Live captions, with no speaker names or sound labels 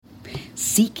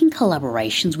Seeking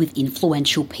collaborations with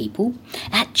influential people?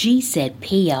 At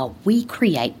GZPR, we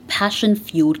create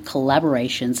passion-fueled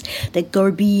collaborations that go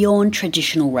beyond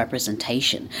traditional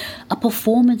representation. A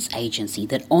performance agency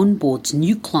that onboards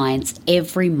new clients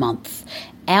every month.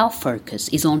 Our focus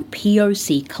is on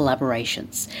POC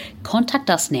collaborations.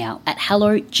 Contact us now at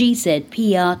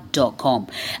hellogzpr.com,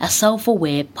 a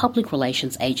self-aware public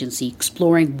relations agency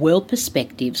exploring world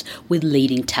perspectives with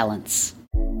leading talents.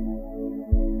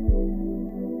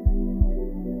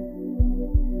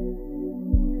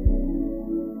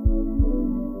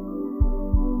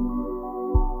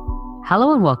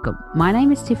 Hello and welcome. My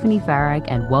name is Tiffany Farag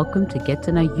and welcome to Get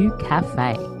to Know You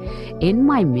Café. In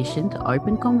my mission to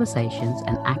open conversations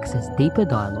and access deeper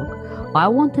dialogue, I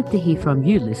wanted to hear from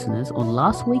you listeners on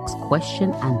last week's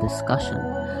question and discussion.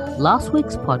 Last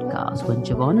week's podcast, when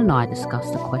Javon and I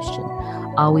discussed the question,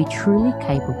 are we truly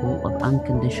capable of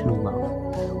unconditional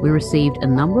love? We received a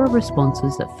number of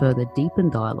responses that further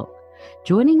deepened dialogue.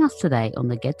 Joining us today on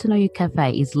the Get to Know You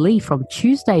Café is Lee from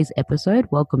Tuesday's episode.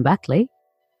 Welcome back, Lee.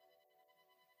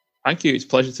 Thank you. It's a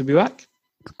pleasure to be back.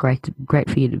 It's great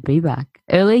for you to be back.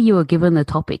 Earlier, you were given the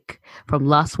topic from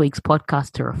last week's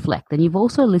podcast to reflect, and you've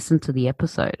also listened to the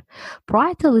episode.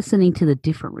 Prior to listening to the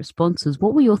different responses,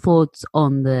 what were your thoughts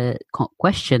on the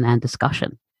question and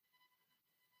discussion?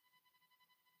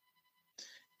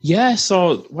 Yeah,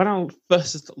 so when I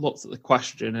first looked at the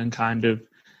question and kind of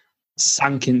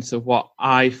sank into what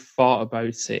I thought about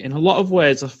it, in a lot of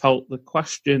ways, I felt the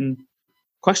question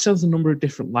has a number of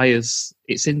different layers.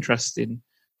 It's interesting.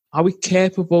 Are we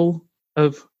capable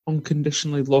of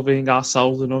unconditionally loving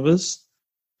ourselves and others?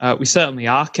 We certainly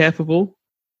are capable,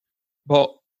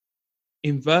 but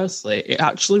inversely, it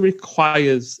actually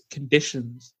requires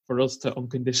conditions for us to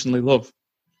unconditionally love.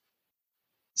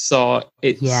 So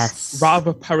it's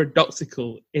rather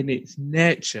paradoxical in its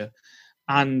nature.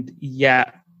 And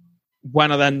yet,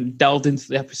 when I then delved into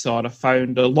the episode, I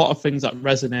found a lot of things that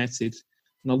resonated.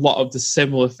 And a lot of the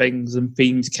similar things and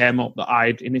themes came up that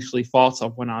I'd initially thought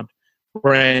of when I'd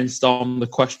brainstormed the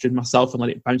question myself and let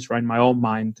it bounce around my own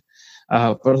mind.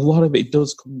 But a lot of it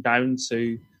does come down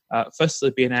to,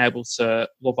 firstly, being able to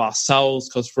love ourselves,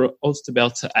 because for us to be able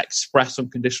to express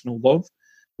unconditional love,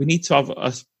 we need to have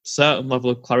a certain level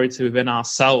of clarity within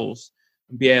ourselves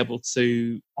and be able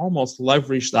to almost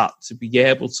leverage that to be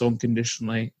able to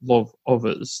unconditionally love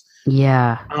others.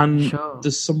 Yeah. And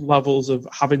there's some levels of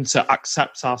having to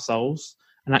accept ourselves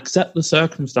and accept the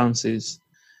circumstances,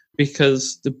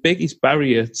 because the biggest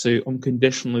barrier to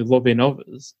unconditionally loving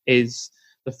others is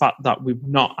the fact that we've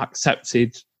not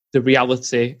accepted the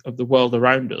reality of the world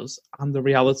around us and the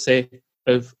reality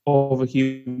of other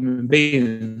human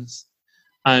beings.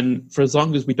 And for as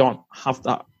long as we don't have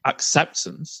that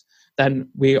acceptance, then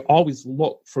we always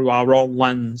look through our own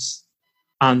lens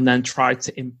and then try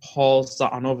to impose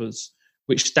that on others,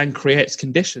 which then creates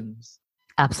conditions.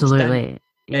 Absolutely.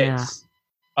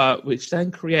 Which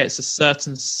then creates a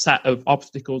certain set of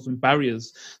obstacles and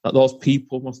barriers that those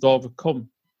people must overcome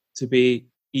to be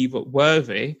either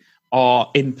worthy or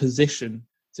in position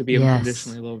to be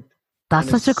unconditionally loved. That's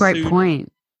such a great point.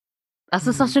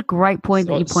 That's such a great point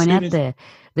that you point out there.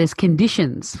 There's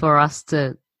conditions for us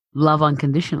to love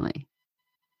unconditionally.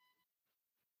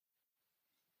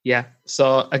 Yeah.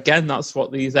 So again, that's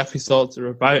what these episodes are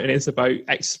about. And it's about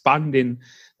expanding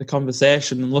the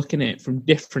conversation and looking at it from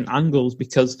different angles,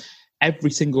 because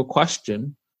every single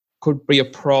question could be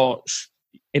approached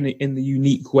in the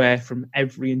unique way from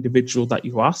every individual that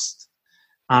you asked.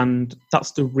 And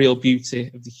that's the real beauty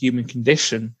of the human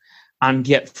condition. And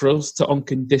yet for us to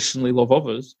unconditionally love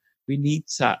others, we need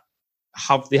to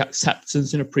have the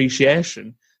acceptance and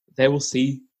appreciation that they will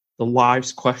see the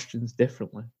life's questions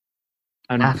differently.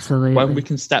 And absolutely, when we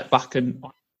can step back and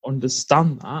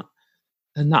understand that,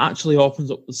 then that actually opens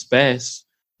up the space,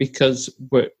 because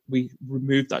we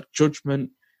remove that judgment,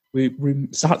 we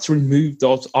start to remove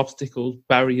those obstacles,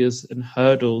 barriers and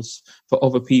hurdles for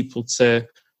other people to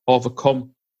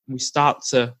overcome. We start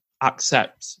to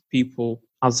accept people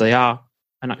as they are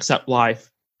and accept life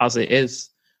as it is.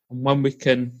 And when we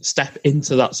can step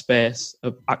into that space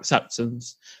of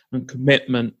acceptance and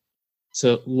commitment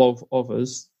to love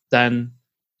others, then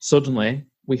suddenly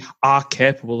we are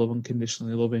capable of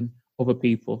unconditionally loving other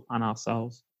people and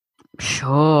ourselves.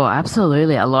 Sure,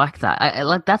 absolutely. I like that. I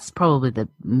like that's probably the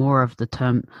more of the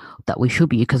term that we should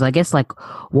be, because I guess like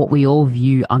what we all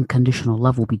view unconditional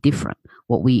love will be different.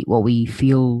 What we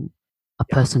feel a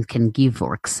person can give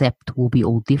or accept will be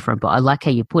all different. But I like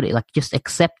how you put it, like just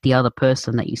accept the other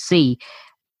person that you see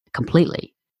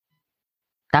completely.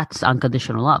 That's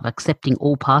unconditional love, accepting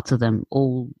all parts of them,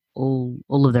 all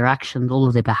of their actions, all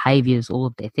of their behaviors, all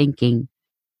of their thinking,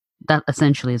 that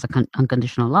essentially is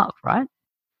unconditional love, right?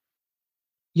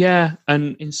 Yeah,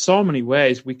 and in so many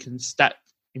ways we can step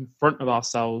in front of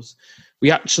ourselves.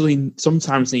 We actually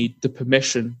sometimes need the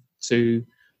permission to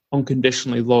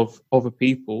unconditionally love other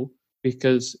people,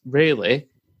 because really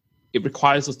it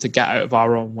requires us to get out of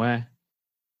our own way.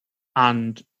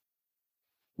 And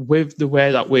with the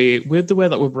way that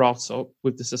we're brought up,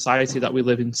 with the society that we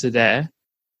live in today,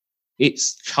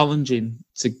 it's challenging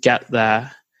to get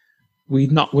there.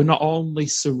 We're not only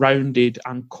surrounded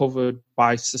and covered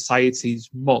by society's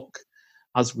muck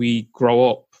as we grow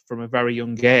up from a very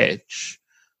young age,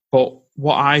 but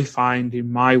what I find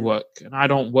in my work, and I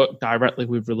don't work directly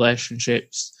with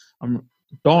relationships, I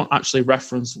don't actually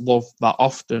reference love that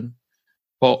often,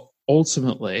 but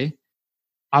ultimately,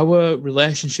 our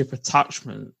relationship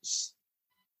attachments,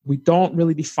 we don't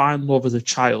really define love as a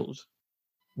child.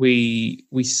 We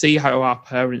see how our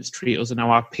parents treat us and how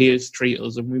our peers treat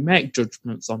us, and we make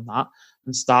judgments on that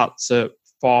and start to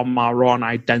form our own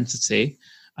identity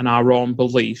and our own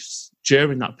beliefs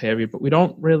during that period. But we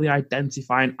don't really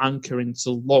identify and anchor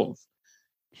into love,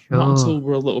 not until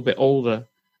we're a little bit older.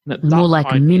 And at more that like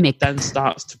point, mimicked. it then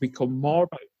starts to become more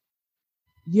about,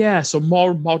 so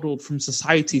more modelled from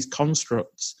society's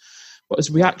constructs. But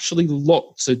as we actually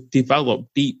look to develop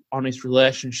deep, honest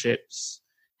relationships,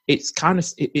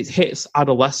 it hits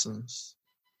adolescence.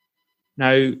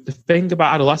 Now, the thing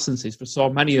about adolescence is, for so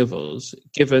many of us,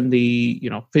 given the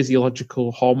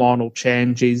physiological hormonal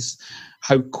changes,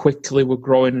 how quickly we're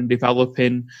growing and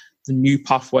developing, the new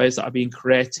pathways that are being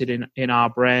created in our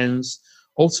brains,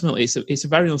 ultimately it's a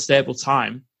very unstable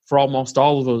time for almost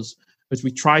all of us, as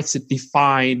we try to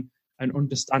define and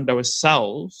understand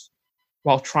ourselves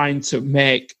while trying to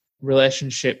make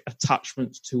relationship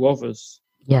attachments to others.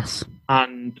 Yes.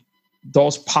 And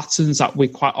those patterns that we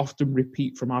quite often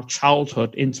repeat from our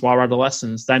childhood into our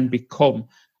adolescence then become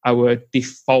our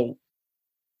default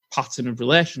pattern of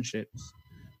relationships,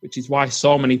 which is why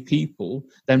so many people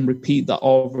then repeat that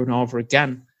over and over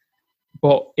again.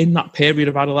 But in that period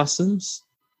of adolescence,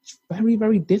 it's very,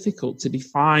 very difficult to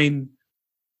define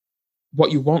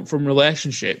what you want from a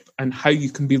relationship and how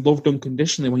you can be loved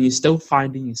unconditionally when you're still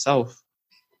finding yourself.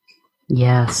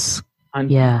 Yes. And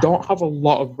you don't have a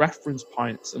lot of reference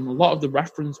points, and a lot of the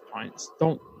reference points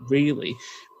don't really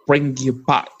bring you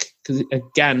back. Because,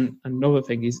 again, another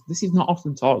thing is, this is not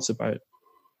often talked about.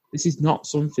 This is not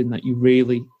something that you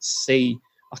really see.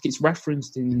 Like, it's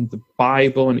referenced in the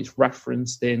Bible, and it's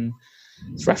referenced in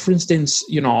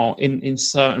in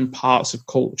certain parts of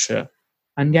culture.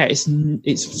 And yeah,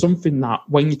 it's something that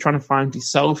when you're trying to find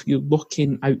yourself, you're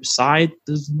looking outside.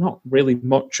 There's not really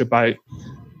much about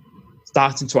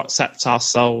starting to accept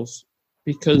ourselves,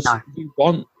 because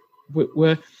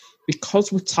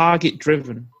we're target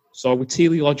driven. So we're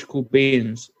teleological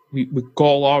beings. We're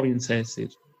goal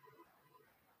orientated.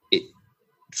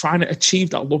 Trying to achieve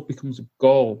that love becomes a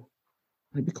goal.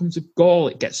 When it becomes a goal,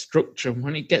 it gets structure. And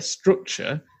when it gets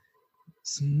structure,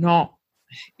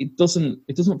 it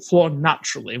doesn't flow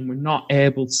naturally, and we're not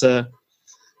able to.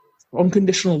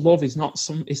 Unconditional love is not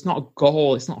it's not a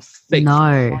goal, it's not a fixed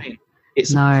point.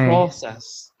 It's a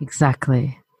process.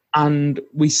 Exactly. And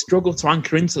we struggle to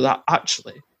anchor into that.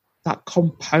 Actually, that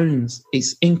compounds.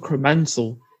 It's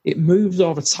incremental. It moves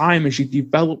over time as you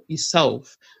develop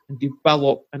yourself and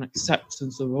develop an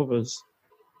acceptance of others.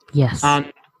 Yes.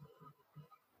 And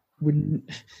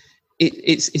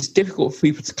it's difficult for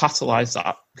people to catalyse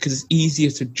that, because it's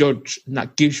easier to judge, and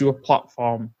that gives you a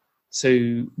platform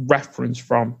to reference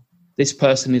from. This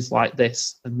person is like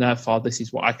this, and therefore this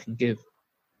is what I can give.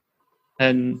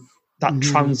 And that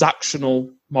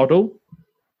transactional model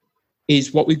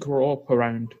is what we grow up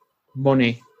around: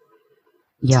 money,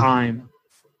 time,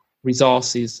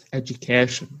 resources,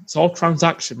 education. It's all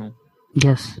transactional.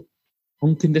 Yes.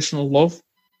 Unconditional love,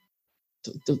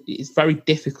 it's very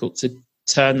difficult to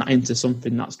turn that into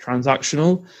something that's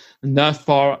transactional. And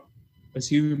therefore, as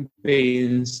human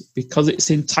beings, because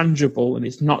it's intangible and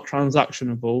it's not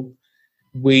transactionable,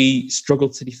 we struggle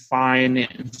to define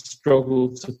it and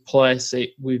struggle to place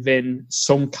it within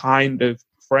some kind of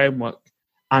framework.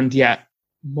 And yet,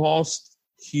 most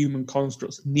human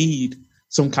constructs need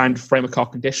some kind of framework or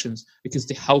conditions, because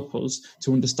they help us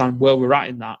to understand where we're at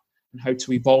in that and how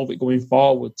to evolve it going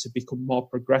forward to become more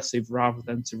progressive rather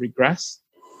than to regress.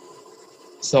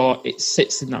 So it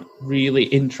sits in that really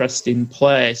interesting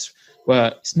place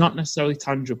where it's not necessarily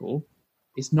tangible.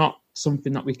 It's not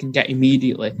something that we can get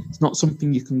immediately. It's not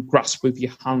something you can grasp with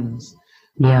your hands.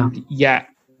 Yeah. And yet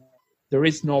there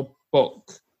is no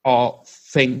book or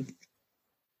thing.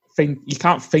 You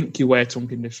can't think your way to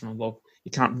unconditional love.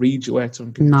 You can't read your way to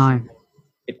unconditional love.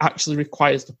 it actually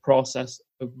requires the process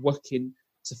of working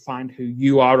to find who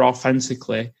you are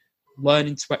authentically,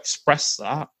 learning to express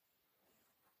that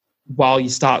while you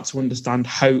start to understand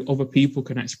how other people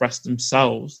can express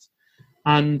themselves.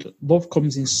 And love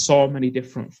comes in so many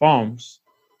different forms.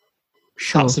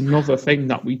 Sure. That's another thing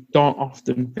that we don't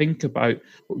often think about.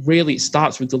 But really, it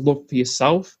starts with the love for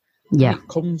yourself. Yeah. And it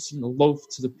comes from the love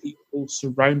to the people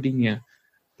surrounding you.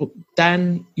 But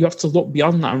then you have to look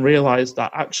beyond that and realize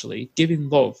that actually giving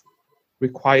love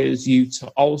requires you to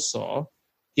also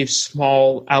give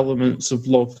small elements of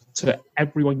love to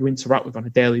everyone you interact with on a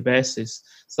daily basis.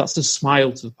 So that's a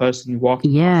smile to the person you're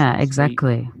walking Yeah, past,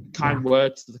 exactly. kind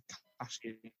word to the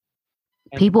cashier.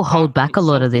 People hold back a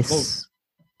lot of this. this.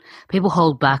 People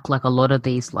hold back like a lot of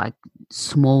these like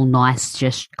small, nice,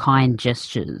 just kind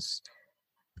gestures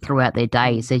throughout their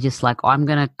days. They're just like, I'm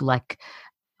gonna like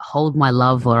hold my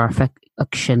love or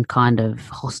affection kind of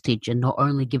hostage and not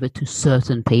only give it to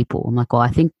certain people. I'm like, well, I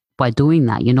think by doing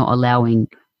that, you're not allowing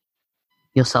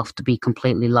yourself to be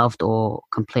completely loved or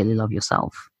completely love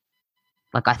yourself.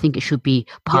 Like, I think it should be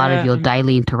part of your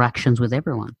daily interactions with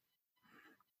everyone.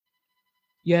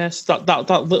 Yes, that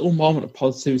little moment of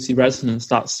positivity resonance,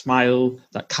 that smile,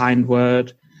 that kind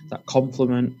word, that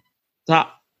compliment,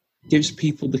 that gives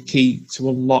people the key to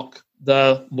unlock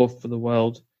their love for the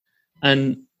world.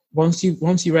 And once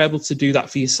you're able to do that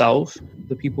for yourself,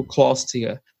 the people close to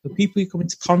you, the people you come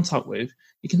into contact with,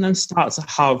 you can then start to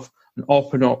have and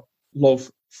open up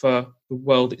love for the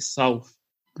world itself.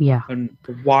 Yeah. And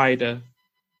the wider.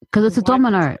 Because it's a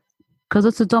domino. Because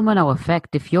it's a domino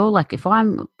effect. If you're like, if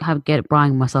I'm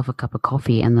buying myself a cup of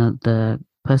coffee and the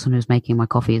person who's making my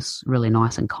coffee is really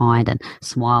nice and kind and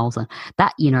smiles and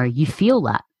that, you feel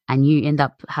that and you end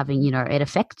up having, it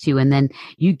affects you and then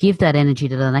you give that energy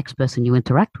to the next person you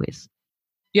interact with.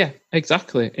 Yeah,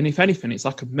 exactly. And if anything, it's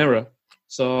like a mirror.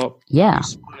 So yeah,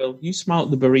 you smile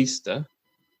at the barista,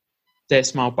 they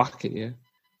smile back at you.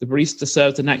 The barista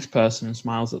serves the next person and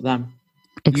smiles at them.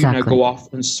 Exactly. You now go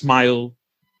off and smile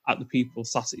at the people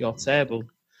sat at your table,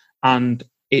 and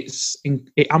it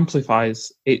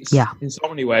amplifies. In so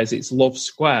many ways, it's love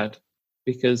squared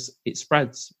because it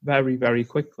spreads very, very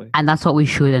quickly. And that's what we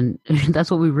should, and that's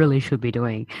what we really should be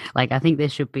doing. Like, I think there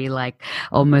should be like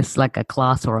almost like a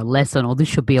class or a lesson, or this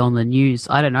should be on the news.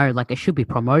 I don't know, like it should be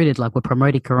promoted, like we're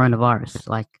promoting coronavirus.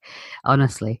 Like,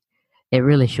 honestly, it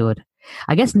really should.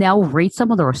 I guess now we'll read some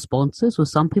of the responses where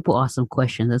some people ask some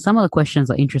questions, and some of the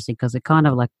questions are interesting because it kind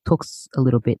of like taps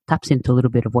into a little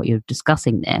bit of what you're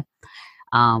discussing there.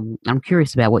 I'm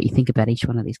curious about what you think about each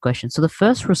one of these questions. So the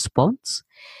first response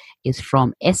is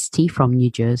from ST from New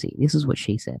Jersey. This is what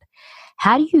she said.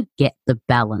 How do you get the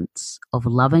balance of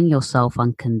loving yourself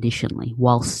unconditionally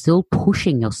while still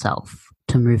pushing yourself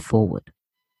to move forward?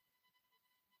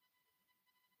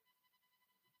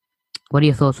 What are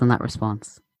your thoughts on that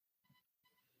response?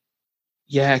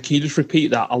 Yeah, can you just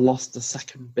repeat that? I lost the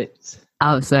second bit.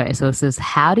 Oh, sorry. So it says,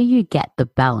 how do you get the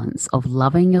balance of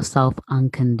loving yourself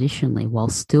unconditionally while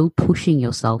still pushing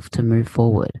yourself to move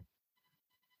forward?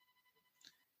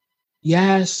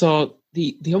 Yeah, so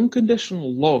the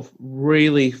unconditional love,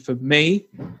 really, for me,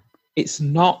 it's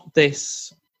not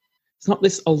this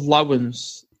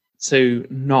allowance to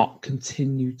not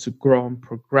continue to grow and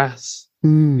progress.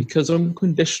 Because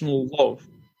unconditional love,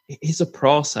 it is a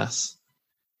process.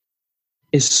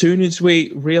 As soon as we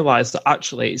realize that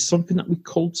actually it's something that we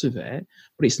cultivate,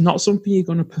 but it's not something you're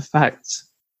going to perfect.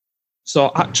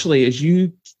 So actually, as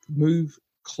you move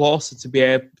closer to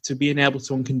being able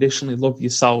to unconditionally love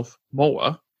yourself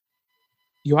more,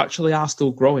 you actually are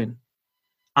still growing.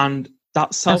 And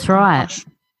that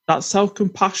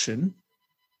self-compassion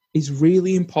is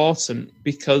really important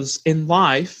because in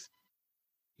life,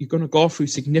 you're going to go through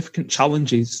significant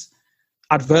challenges.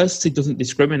 Adversity doesn't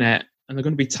discriminate. And there are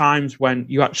going to be times when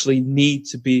you actually need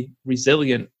to be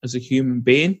resilient as a human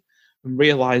being and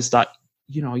realize that,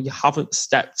 you haven't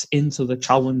stepped into the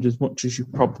challenge as much as you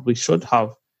probably should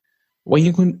have. When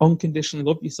you can unconditionally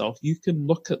love yourself, you can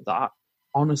look at that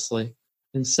honestly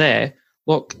and say,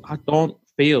 look, I don't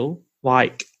feel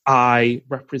like I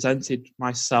represented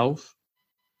myself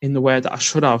in the way that I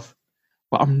should have,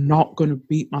 but I'm not going to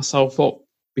beat myself up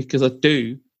because I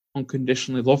do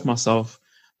unconditionally love myself.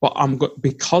 But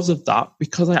because of that,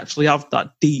 because I actually have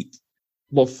that deep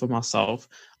love for myself,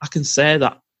 I can say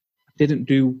that I didn't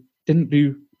do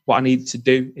what I needed to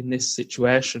do in this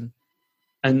situation.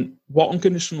 And what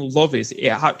unconditional love is, it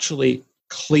actually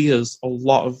clears a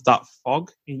lot of that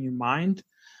fog in your mind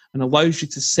and allows you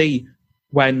to see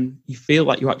when you feel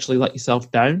like you actually let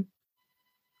yourself down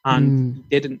and you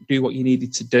didn't do what you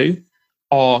needed to do,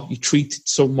 or you treated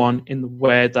someone in the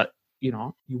way that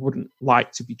you wouldn't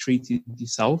like to be treated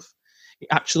yourself. It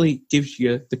actually gives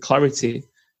you the clarity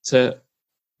to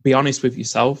be honest with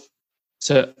yourself,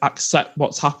 to accept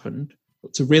what's happened,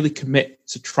 but to really commit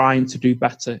to trying to do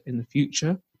better in the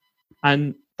future.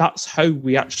 And that's how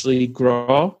we actually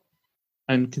grow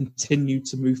and continue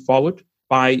to move forward,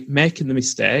 by making the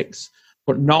mistakes,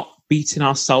 but not beating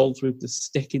ourselves with the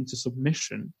stick into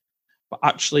submission, but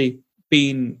actually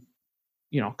being,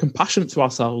 compassionate to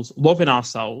ourselves, loving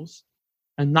ourselves.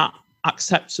 And that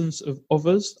acceptance of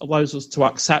others allows us to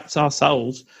accept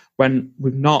ourselves when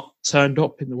we've not turned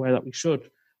up in the way that we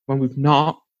should, when we've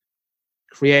not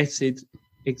created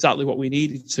exactly what we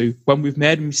needed to, when we've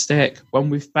made a mistake, when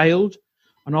we've failed.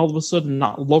 And all of a sudden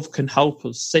that love can help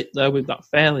us sit there with that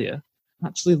failure and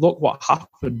actually look what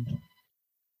happened.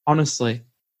 Honestly,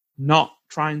 not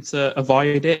trying to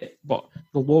avoid it, but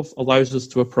the love allows us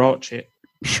to approach it.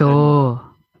 Sure.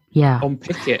 Yeah.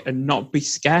 Unpick it and not be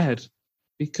scared,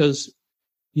 because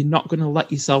you're not going to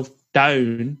let yourself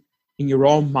down in your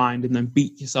own mind and then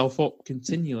beat yourself up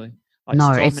continually, like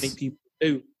many people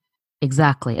do.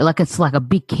 Exactly. It's like a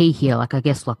big key here. Like, I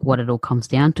guess, like, what it all comes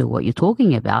down to, what you're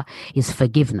talking about, is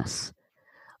forgiveness.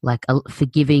 Like,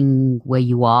 forgiving where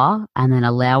you are and then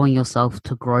allowing yourself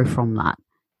to grow from that.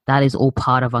 That is all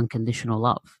part of unconditional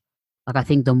love. Like, I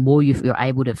think the more you're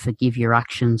able to forgive your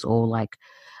actions, or like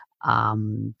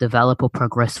develop or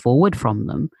progress forward from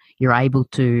them, you're able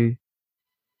to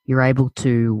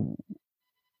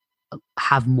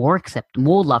have more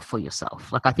love for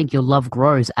yourself. Like, I think your love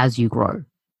grows as you grow.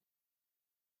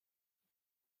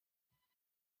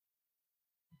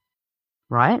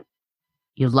 Right?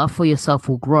 Your love for yourself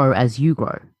will grow as you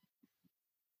grow.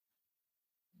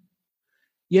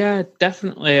 Yeah,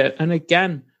 definitely. And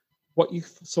again, what you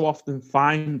so often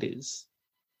find is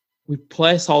we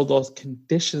place all those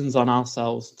conditions on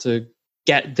ourselves to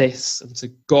get this and to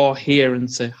go here and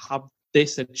to have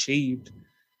this achieved.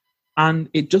 And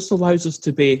it just allows us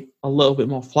to be a little bit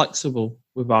more flexible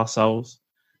with ourselves,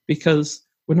 because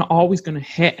we're not always going to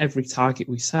hit every target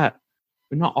we set.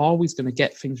 We're not always going to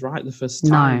get things right the first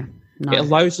time. No. It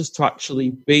allows us to actually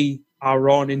be our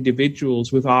own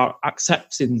individuals with our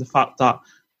accepting the fact that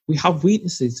we have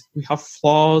weaknesses, we have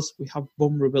flaws, we have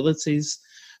vulnerabilities.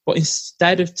 But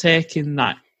instead of taking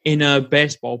that inner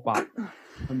baseball bat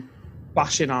and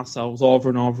bashing ourselves over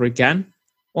and over again,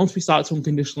 once we start to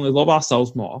unconditionally love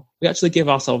ourselves more, we actually give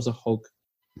ourselves a hug.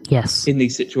 Yes. In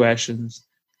these situations,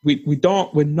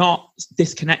 we're not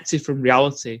disconnected from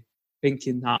reality,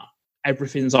 thinking that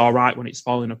everything's all right when it's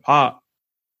falling apart.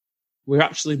 We're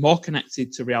actually more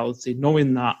connected to reality,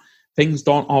 knowing that things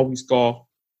don't always go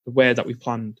the way that we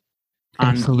planned.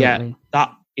 And Absolutely. yet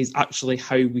that is actually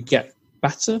how we get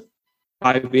better,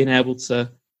 by being able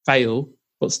to fail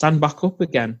but stand back up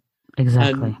again.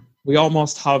 Exactly. And we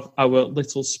almost have our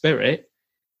little spirit.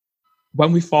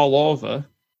 When we fall over,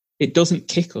 it doesn't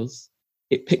kick us.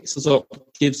 It picks us up,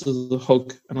 gives us a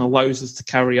hug, and allows us to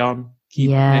carry on, keep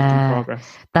making progress.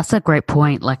 That's a great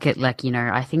point.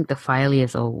 I think the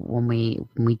failures, or when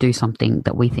we do something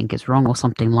that we think is wrong or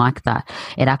something like that,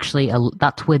 it actually,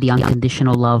 that's where the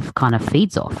unconditional love kind of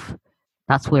feeds off.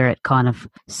 That's where it kind of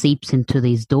seeps into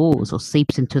these doors, or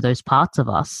seeps into those parts of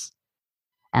us.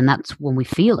 And that's when we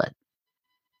feel it,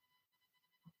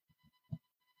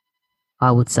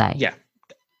 I would say. Yeah,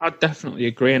 I definitely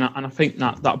agree. And I think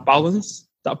that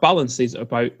balance is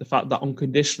about the fact that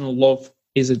unconditional love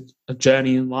is a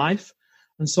journey in life.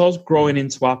 And so is growing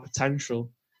into our potential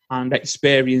and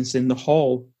experiencing the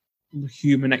whole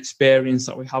human experience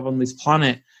that we have on this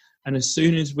planet. And as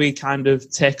soon as we kind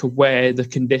of take away the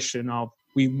condition of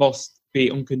we must be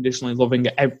unconditionally loving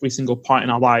at every single point in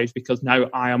our lives, because now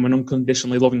I am an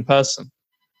unconditionally loving person.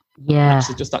 Yeah.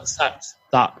 Actually just accept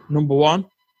that, number one,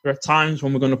 there are times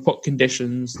when we're going to put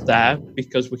conditions there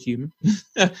because we're human.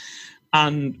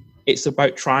 And it's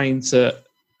about trying to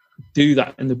do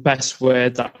that in the best way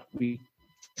that we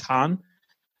can,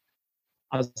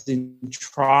 as in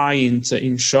trying to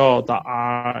ensure that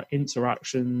our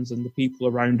interactions and the people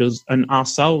around us and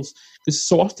ourselves, because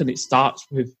so often it starts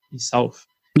with yourself.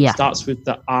 Yeah. It starts with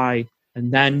the I,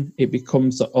 and then it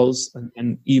becomes the us,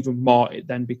 and even more, it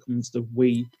then becomes the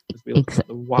we, as we look at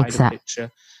the wider picture.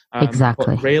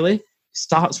 Exactly. But really, it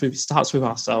starts with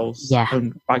ourselves,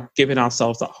 and by giving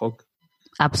ourselves that hug.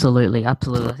 Absolutely. I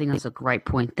think that's a great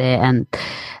point there, and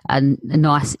a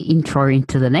nice intro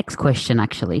into the next question,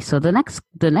 actually. So the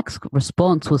next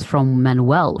response was from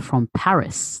Manuel from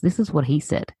Paris. This is what he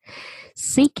said: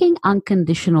 seeking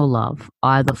unconditional love,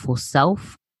 either for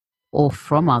self or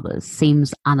from others,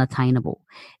 seems unattainable.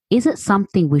 Is it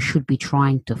something we should be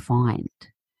trying to find?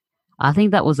 I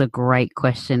think that was a great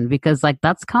question because, like,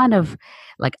 that's kind of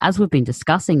like, as we've been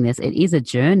discussing this, it is a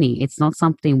journey. It's not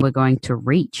something we're going to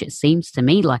reach. It seems to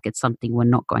me like it's something we're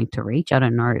not going to reach. I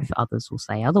don't know if others will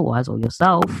say otherwise or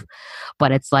yourself,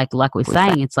 but it's like we're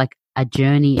saying, it's like a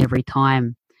journey every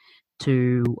time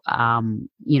to,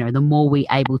 the more we're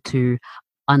able to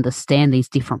understand these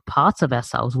different parts of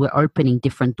ourselves, we're opening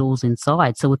different doors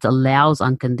inside. So it allows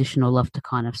unconditional love to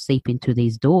kind of seep into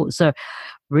these doors. So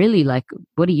really, like,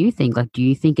 what do you think? Like, do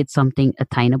you think it's something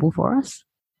attainable for us?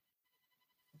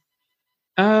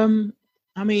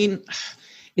 I mean,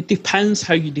 it depends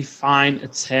how you define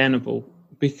attainable.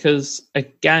 Because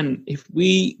again, if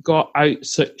we go out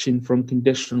searching for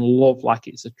unconditional love like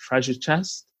it's a treasure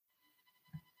chest,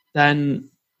 then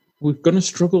we're going to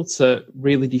struggle to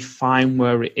really define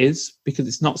where it is because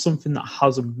it's not something that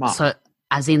has a map. So,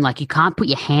 as in, like, you can't put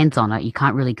your hands on it. You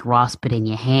can't really grasp it in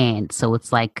your hand. So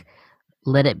it's like,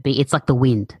 let it be. It's like the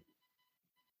wind.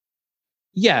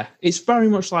 Yeah, it's very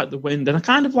much like the wind. And I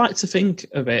kind of like to think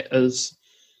of it as,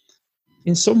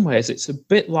 in some ways, it's a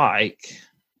bit like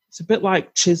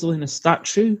chiseling a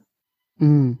statue.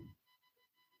 Mm.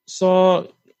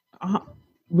 So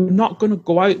we're not going to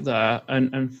go out there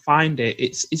and find it.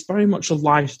 It's very much a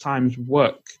lifetime's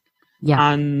work.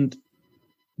 Yeah. And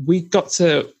we've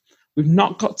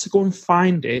not got to go and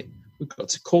find it. We've got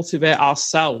to cultivate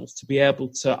ourselves to be able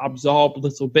to absorb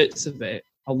little bits of it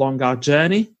along our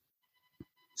journey.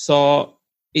 So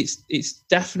it's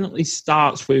definitely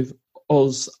starts with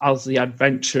us as the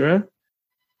adventurer,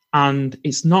 and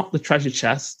it's not the treasure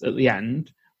chest at the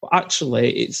end, but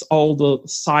actually it's all the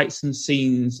sights and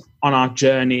scenes on our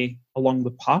journey along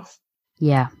the path.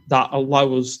 Yeah. That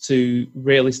allow us to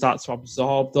really start to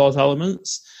absorb those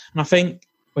elements. And I think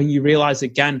when you realize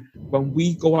again, when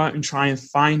we go out and try and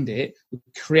find it, we're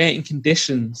creating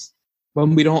conditions.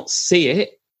 When we don't see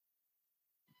it,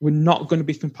 we're not going to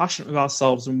be compassionate with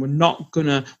ourselves, and we're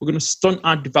going to stunt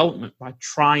our development by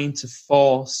trying to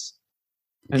force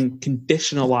and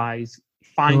conditionalize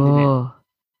finding it.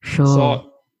 Sure.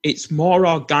 So it's more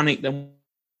organic than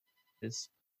it is.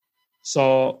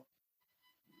 So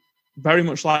very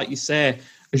much like you say,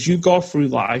 as you go through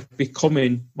life,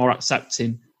 becoming more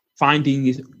accepting, finding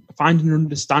and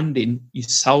understanding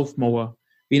yourself more,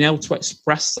 being able to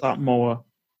express that more,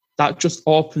 that just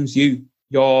opens you.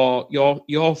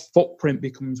 Your footprint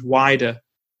becomes wider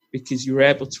because you're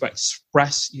able to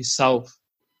express yourself.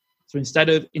 So instead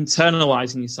of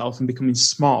internalizing yourself and becoming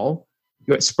small,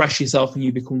 you express yourself and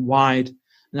you become wide.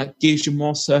 And that gives you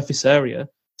more surface area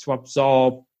to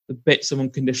absorb the bits of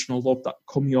unconditional love that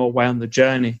come your way on the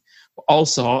journey, but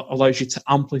also allows you to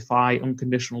amplify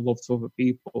unconditional love to other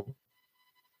people.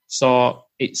 So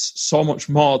it's so much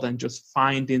more than just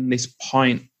finding this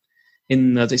point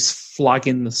in this flag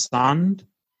in the sand.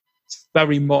 It's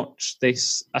very much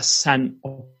this ascent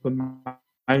up a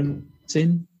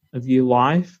mountain of your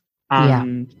life.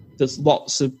 And there's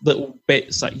lots of little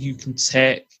bits that you can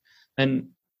take. And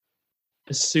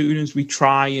as soon as we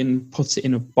try and put it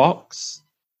in a box,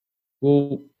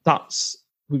 well,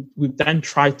 we've then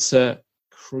tried to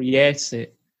create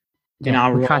it in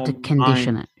our we tried to own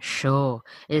condition mind. it. Sure.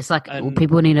 It's like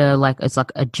people need to, it's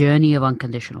like a journey of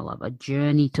unconditional love, a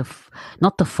journey to,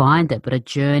 not to find it, but a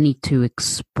journey to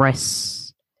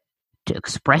express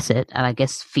it and I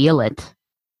guess feel it.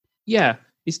 Yeah,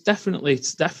 it's definitely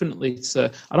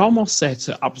to, I'd almost say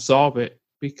to absorb it,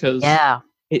 because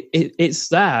it's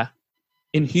there.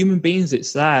 In human beings,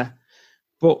 it's there.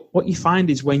 But what you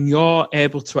find is when you're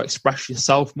able to express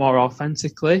yourself more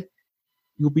authentically,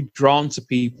 you'll be drawn to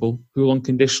people who will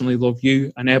unconditionally love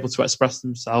you and able to express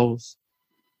themselves.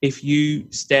 If you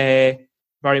stay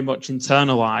very much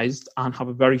internalized and have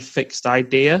a very fixed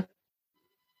idea,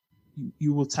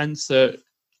 you will tend to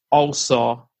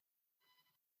also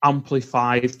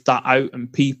amplify that out,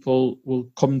 and people will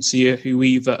come to you who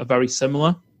either are very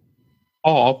similar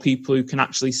or people who can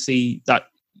actually see that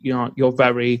you're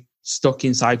very stuck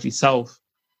inside yourself.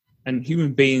 And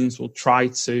human beings will try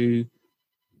to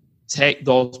take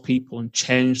those people and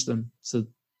change them to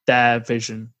their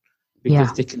vision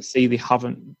because they can see they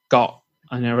haven't got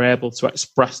and are able to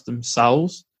express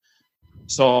themselves.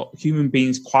 So human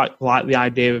beings quite like the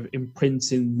idea of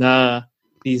imprinting their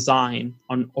design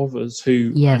on others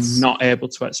who are not able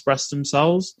to express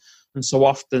themselves. And so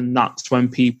often that's when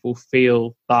people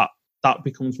feel that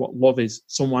becomes what love is.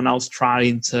 Someone else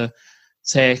trying to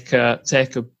take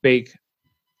a big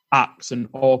axe and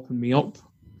open me up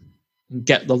and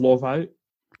get the love out.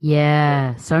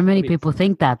 Yeah, so many people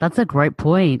think that. That's a great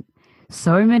point.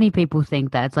 So many people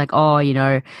think that it's like,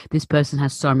 oh, this person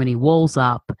has so many walls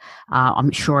up.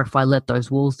 I'm sure if I let those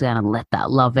walls down and let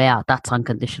that love out, that's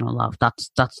unconditional love.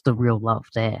 That's the real love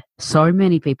there. So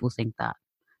many people think that.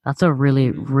 That's a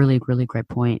really, really, really great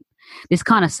point. This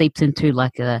kind of seeps into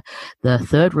like the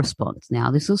third response. Now,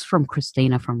 this is from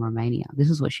Christina from Romania. This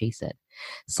is what she said.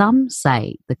 Some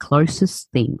say the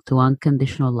closest thing to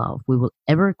unconditional love we will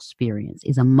ever experience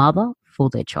is a mother for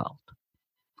their child.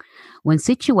 When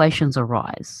situations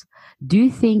arise, do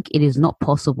you think it is not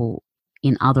possible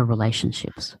in other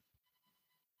relationships?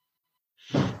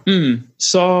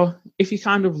 So if you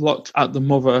kind of look at the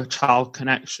mother-child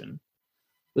connection,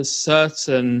 there's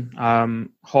certain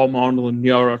hormonal and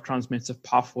neurotransmitter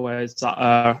pathways that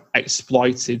are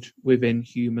exploited within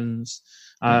humans,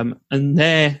 and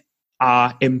they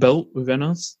are inbuilt within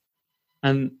us,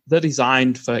 and they're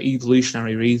designed for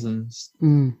evolutionary reasons.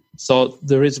 So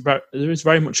there is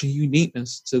very much a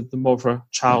uniqueness to the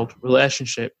mother-child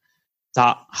relationship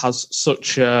that has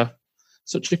such a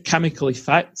chemical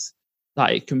effect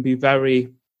that it can be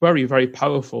very, very, very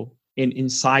powerful in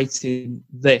inciting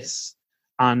this,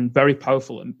 and very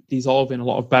powerful in dissolving a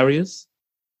lot of barriers.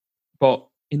 But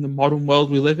in the modern world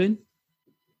we live in,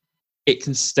 it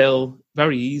can still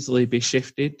very easily be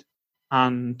shifted.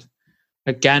 And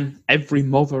again, every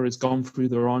mother has gone through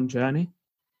their own journey.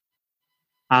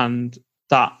 And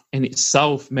that in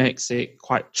itself makes it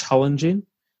quite challenging.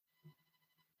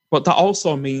 But that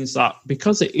also means that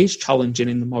because it is challenging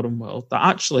in the modern world, that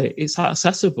actually it's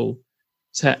accessible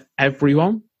to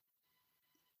everyone.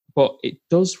 But it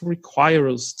does require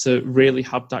us to really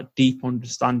have that deep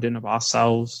understanding of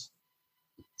ourselves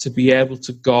to be able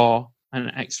to go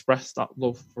and express that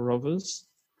love for others.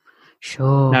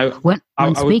 Sure. Now, when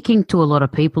speaking to a lot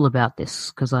of people about this,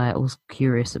 because I was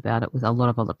curious about it with a lot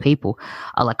of other people,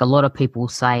 like a lot of people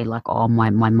say, like, "Oh,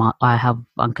 I have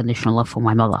unconditional love for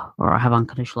my mother, or I have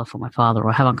unconditional love for my father,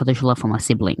 or I have unconditional love for my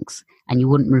siblings," and you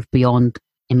wouldn't move beyond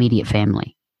immediate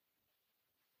family.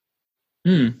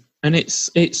 And it's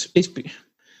the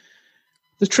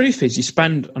truth is, you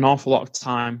spend an awful lot of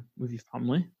time with your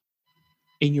family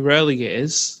in your early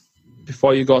years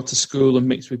before you go to school and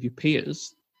mix with your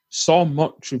peers. So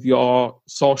much of your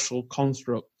social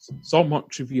construct, so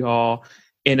much of your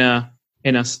inner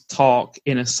talk,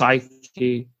 inner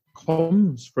psyche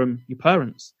comes from your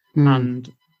parents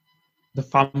and the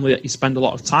family that you spend a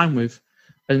lot of time with.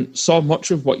 And so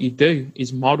much of what you do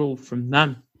is modeled from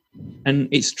them. And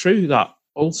it's true that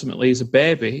ultimately, as a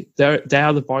baby, they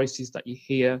are the voices that you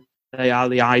hear. They are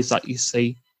the eyes that you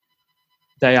see.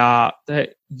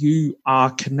 You are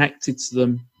connected to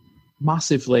them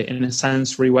massively in a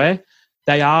sensory way.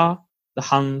 They are the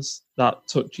hands that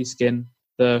touch your skin,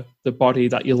 the body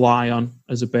that you lie on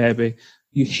as a baby.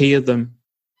 You hear them,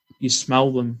 you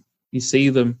smell them, you see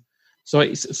them. So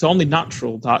it's only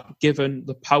natural that, given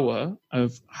the power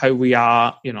of how we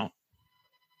are,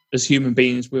 as human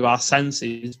beings, with our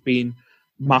senses being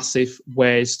massive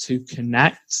ways to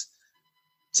connect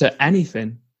to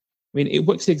anything. I mean, it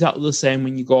works exactly the same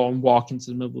when you go and walk into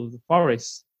the middle of the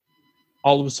forest.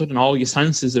 All of a sudden, all your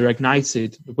senses are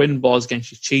ignited. The wind blows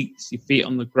against your cheeks, your feet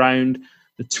on the ground,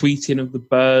 the tweeting of the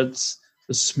birds,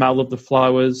 the smell of the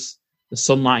flowers, the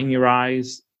sunlight in your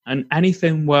eyes, and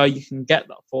anything where you can get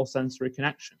that full sensory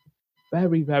connection.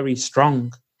 Very, very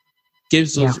strong.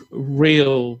 Gives us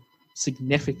real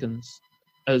significance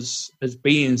as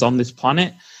beings on this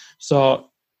planet. So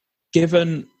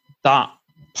given that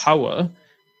power,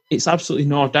 it's absolutely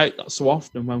no doubt that so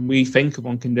often when we think of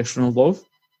unconditional love,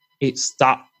 it's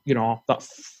that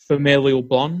familial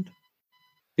bond,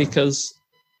 because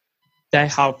they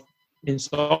have in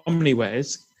so many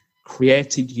ways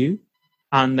created you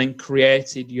and then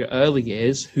created your early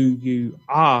years, who you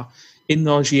are in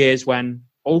those years when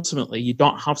ultimately you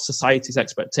don't have society's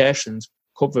expectations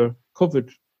covering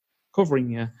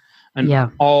you. And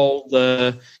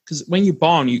because when you're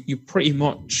born, you're pretty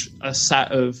much a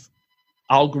set of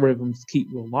algorithms to keep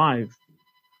you alive.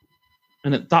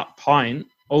 And at that point,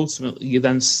 ultimately, you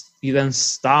then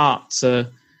start to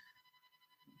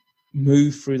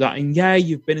move through that. And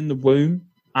you've been in the womb,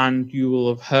 and you will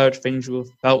have heard things, you will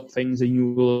have felt things, and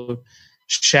you will have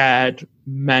shared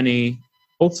many,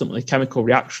 ultimately, chemical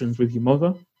reactions with your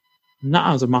mother. And that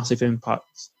has a massive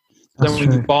impact. Then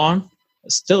when you're born,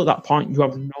 still at that point, you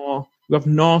have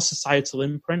no societal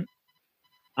imprint.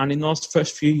 And in those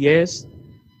first few years,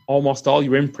 almost all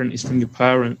your imprint is from your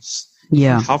parents.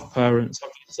 Yeah. You have parents,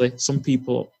 obviously. Some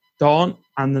people don't,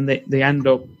 and then they end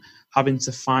up having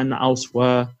to find that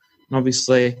elsewhere. And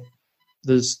obviously,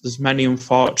 there's many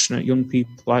unfortunate young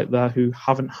people out there who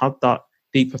haven't had that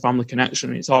deeper family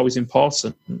connection. It's always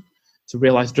important to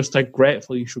realize just how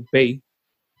grateful you should be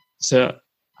to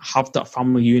have that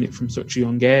family unit from such a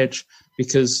young age,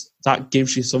 because that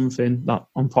gives you something that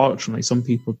unfortunately some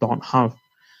people don't have.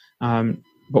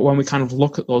 But when we kind of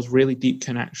look at those really deep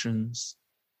connections,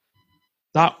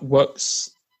 that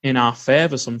works in our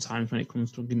favor sometimes when it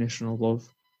comes to unconditional love.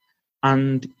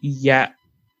 And yet,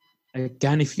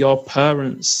 again, if your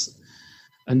parents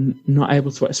are not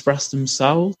able to express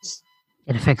themselves,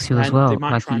 it affects you as well. They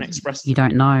might try and express. You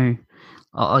don't know,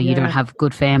 or you don't have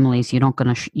good families. You're not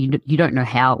gonna. You don't know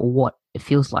how or what it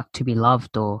feels like to be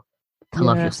loved or to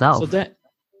love yourself. So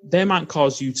they might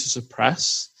cause you to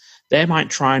suppress. They might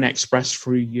try and express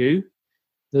through you.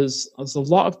 There's a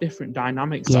lot of different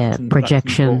dynamics.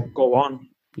 Projection that can go on.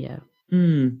 Yeah.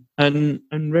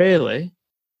 And really,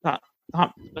 that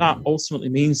ultimately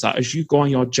means that as you go on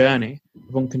your journey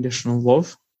of unconditional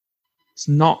love, it's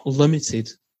not limited.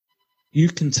 You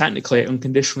can technically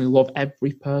unconditionally love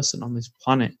every person on this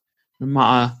planet, no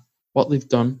matter what they've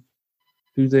done,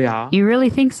 who they are. You really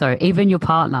think so? Even your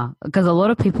partner? Because a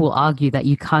lot of people argue that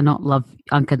you cannot love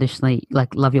unconditionally,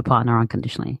 like love your partner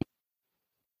unconditionally.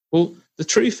 Well, the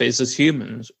truth is, as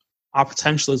humans, our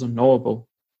potential is unknowable.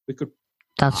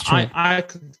 That's true. I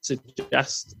could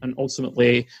suggest and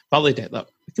ultimately validate that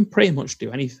we can pretty much do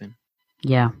anything.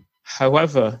 Yeah.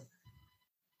 However,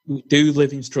 we do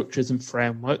live in structures and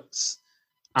frameworks.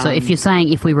 So if you're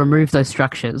saying if we remove those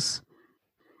structures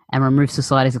and remove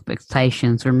society's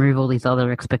expectations, remove all these other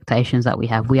expectations that we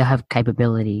have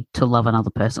capability to love another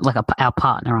person, like our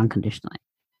partner unconditionally.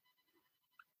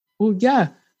 Well, yeah.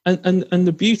 And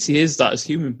the beauty is that as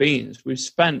human beings, we've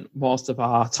spent most of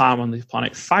our time on this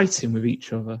planet fighting with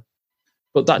each other.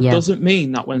 But that doesn't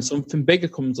mean that when something bigger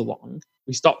comes along,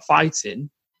 we stop fighting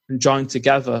and join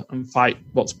together and fight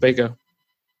what's bigger.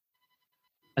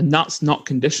 And that's not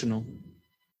conditional.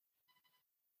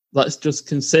 Let's just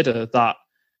consider that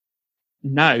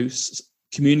now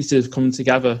communities have come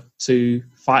together to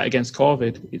fight against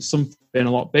COVID. It's something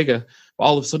a lot bigger. But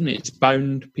all of a sudden, it's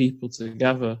bound people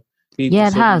together. It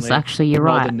has, actually, you're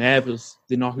right. The neighbours,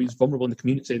 they know who's vulnerable in the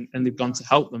community and they've gone to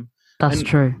help them. That's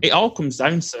true. It all comes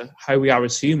down to how we are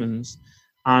as humans.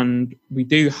 And we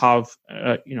do have,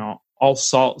 all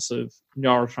sorts of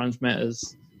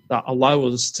neurotransmitters that allow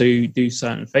us to do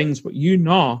certain things. But you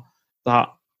know that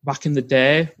back in the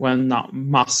day when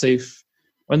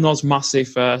those massive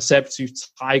saber-toothed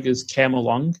tigers came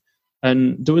along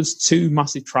and there was two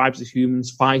massive tribes of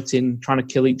humans fighting, trying to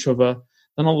kill each other,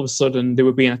 then all of a sudden they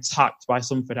were being attacked by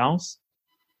something else.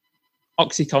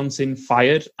 Oxycontin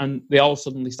fired and they all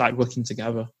suddenly started working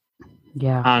together.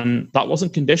 Yeah. And that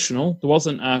wasn't conditional. There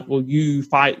wasn't you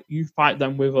fight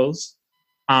them with us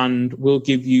and we'll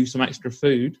give you some extra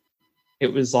food.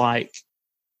 It was like,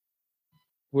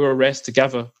 we're a race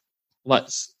together.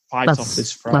 Let's fight off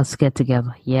this threat. Let's get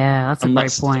together. Yeah, that's a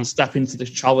great point. Let's step into this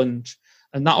challenge.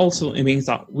 And that ultimately means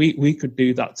that we could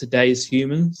do that today as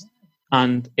humans.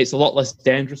 And it's a lot less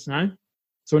dangerous now.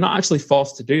 So we're not actually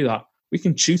forced to do that. We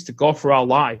can choose to go through our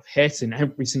life hating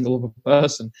every single other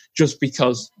person just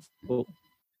because we're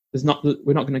not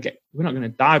going to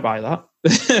die by that.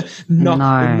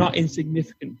 We're not in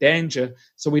significant danger.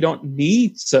 So we don't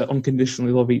need to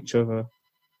unconditionally love each other.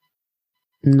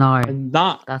 No. And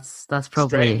that's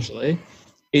probably strangely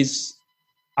is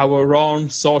our own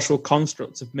social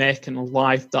construct of making a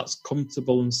life that's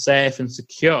comfortable and safe and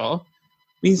secure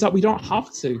means that we don't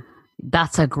have to.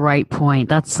 That's a great point.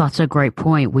 That's such a great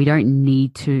point. We don't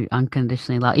need to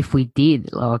unconditionally love. If we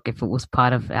did, like if it was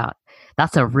part of our,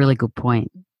 that's a really good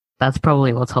point. That's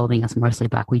probably what's holding us mostly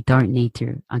back. We don't need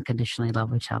to unconditionally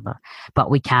love each other, but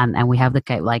we can, and we have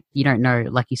the you don't know,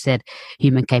 like you said,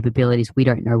 human capabilities. We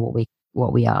don't know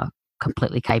what we are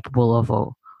completely capable of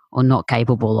or not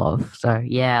capable of. So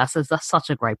yeah, that's such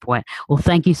a great point. Well,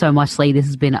 thank you so much, Lee. This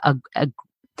has been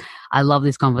I love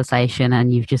this conversation,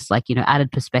 and you've just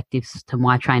added perspectives to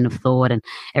my train of thought. And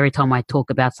every time I talk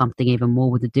about something even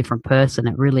more with a different person,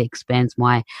 it really expands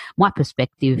my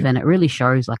perspective, and it really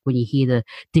shows when you hear the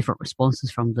different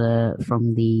responses from the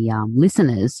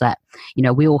listeners that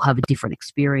we all have different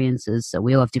experiences, so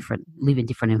we all live in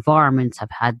different environments,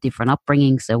 have had different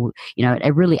upbringings, so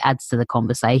it really adds to the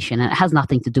conversation, and it has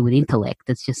nothing to do with intellect.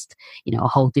 It's just a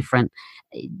whole different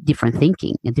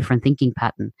thinking, a different thinking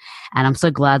pattern. And I'm so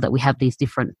glad that we have these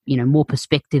different, more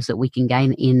perspectives that we can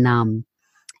gain in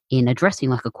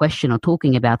addressing a question or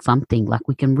talking about something.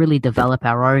 We can really develop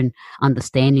our own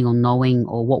understanding or knowing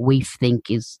or what we think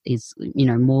is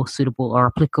more suitable or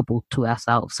applicable to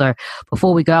ourselves. So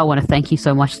before we go, I want to thank you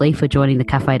so much, Lee, for joining the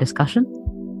Cafe discussion.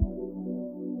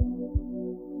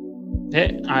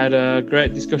 Yeah, I had a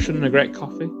great discussion and a great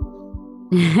coffee.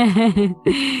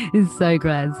 So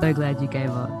glad you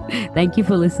came on. Thank you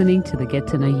for listening to the Get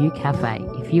to Know You Cafe.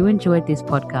 If you enjoyed this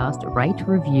podcast, rate,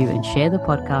 review, and share the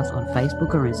podcast on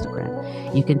Facebook or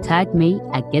Instagram. You can tag me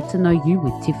at Get to Know You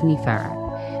with Tiffany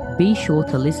Farag. Be sure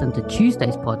to listen to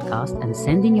Tuesday's podcast and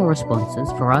send in your responses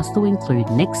for us to include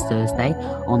next Thursday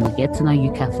on the Get to Know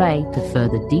You Cafe to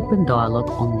further deepen dialogue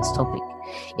on this topic.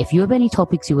 If you have any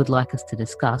topics you would like us to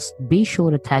discuss, be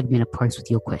sure to tag me in a post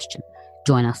with your question.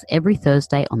 Join us every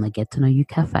Thursday on the Get to Know You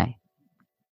Cafe.